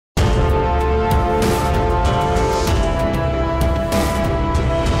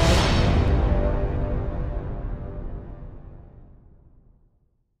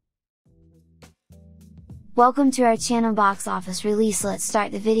Welcome to our channel. Box office release. Let's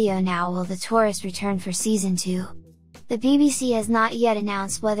start the video now. Will The Tourist return for Season 2? The BBC has not yet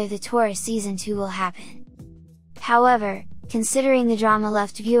announced whether The Tourist Season 2 will happen. However, considering the drama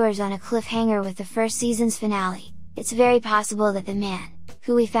left viewers on a cliffhanger with the first season's finale, it's very possible that the man,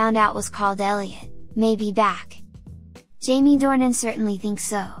 who we found out was called Elliot, may be back. Jamie Dornan certainly thinks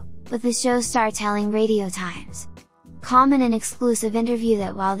so, with the show star telling Radio Times in an exclusive interview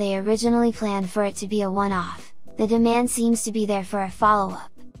that while they originally planned for it to be a one-off, the demand seems to be there for a follow-up.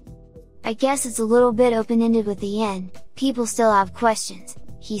 "I guess it's a little bit open-ended with the end, people still have questions,"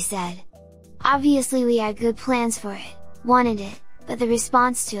 he said. "Obviously we had good plans for it, wanted it, but the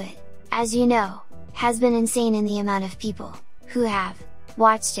response to it, as you know, has been insane in the amount of people who have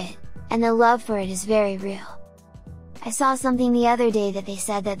watched it, and the love for it is very real. I saw something the other day that they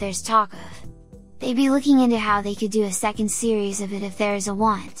said that there's talk of they'd be looking into how they could do a second series of it if there is a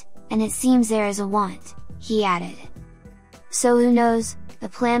want, and it seems there is a want," he added. So who knows, the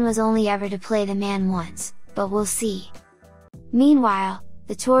plan was only ever to play the man once, but we'll see. Meanwhile,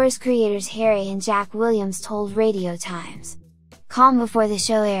 The Tourist creators Harry and Jack Williams told Radio Times before the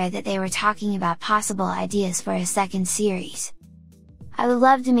show aired that they were talking about possible ideas for a second series. "I would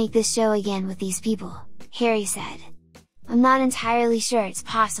love to make this show again with these people," Harry said. "I'm not entirely sure it's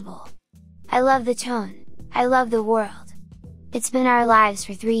possible. I love the tone, I love the world. It's been our lives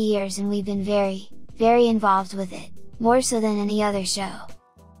for 3 years and we've been very, very involved with it, more so than any other show."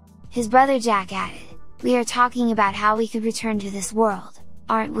 His brother Jack added, "We are talking about how we could return to this world,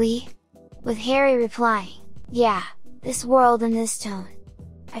 aren't we?" With Harry replying, "Yeah, this world and this tone.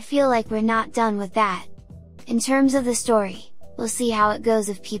 I feel like we're not done with that. In terms of the story, we'll see how it goes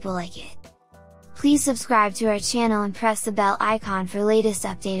if people like it." Please subscribe to our channel and press the bell icon for latest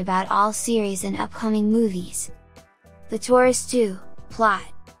update about all series and upcoming movies. The Tourist 2, plot.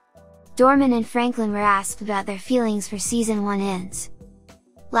 Dornan and Franklin were asked about their feelings for Season 1 ends.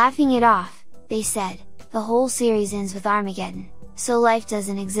 Laughing it off, they said, "The whole series ends with Armageddon, so life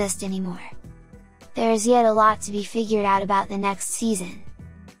doesn't exist anymore. There is yet a lot to be figured out about the next season.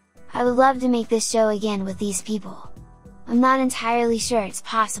 I would love to make this show again with these people. I'm not entirely sure it's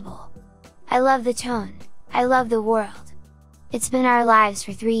possible. I love the tone, I love the world. It's been our lives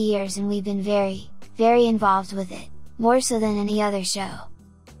for 3 years and we've been very, very involved with it, more so than any other show.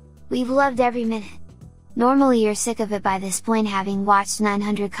 We've loved every minute. Normally you're sick of it by this point having watched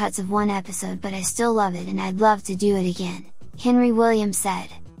 900 cuts of one episode, but I still love it and I'd love to do it again," Henry Williams said.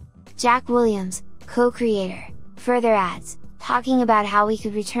 Jack Williams, co-creator, further adds, talking about how we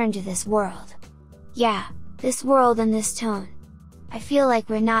could return to this world. "Yeah, this world and this tone. I feel like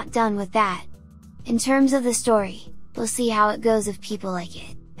we're not done with that. In terms of the story, we'll see how it goes if people like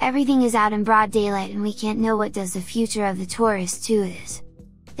it. Everything is out in broad daylight and we can't know what does the future of The Tourist 2 is."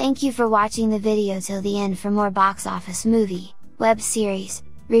 Thank you for watching the video till the end. For more box office movie, web series,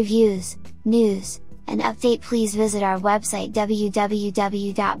 reviews, news, and update, please visit our website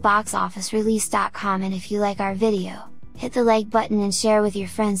www.boxofficerelease.com, and if you like our video, hit the like button and share with your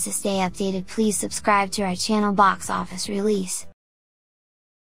friends to stay updated. Please subscribe to our channel Box Office Release.